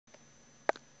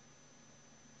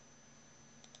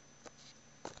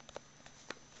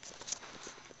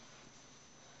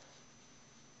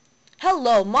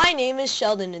Hello, my name is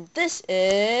Sheldon, and this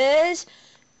is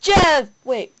Jeff.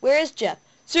 Wait, where is Jeff?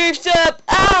 Surf's up!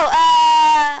 Ow!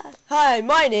 Ah! Hi,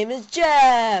 my name is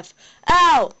Jeff.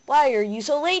 Ow! Why are you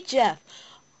so late, Jeff?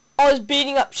 I was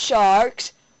beating up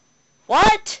sharks.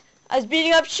 What? I was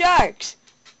beating up sharks.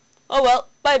 Oh well,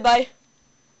 bye-bye.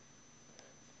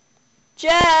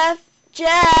 Jeff!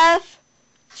 Jeff!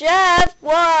 Jeff!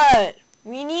 What?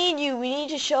 We need you. We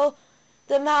need to show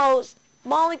them how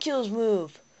molecules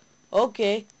move.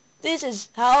 Okay, this is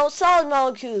how solid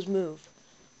molecules move.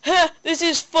 Ha! This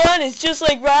is fun! It's just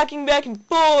like rocking back and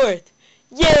forth.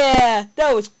 Yeah!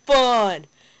 That was fun!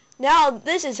 Now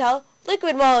this is how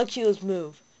liquid molecules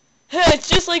move. Ha! It's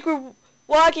just like we're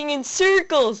walking in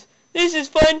circles. This is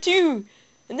fun too.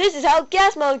 And this is how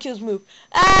gas molecules move.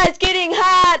 Ah! It's getting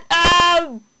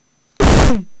hot!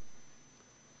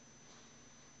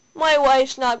 My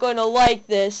wife's not going to like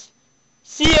this.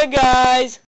 See ya, guys!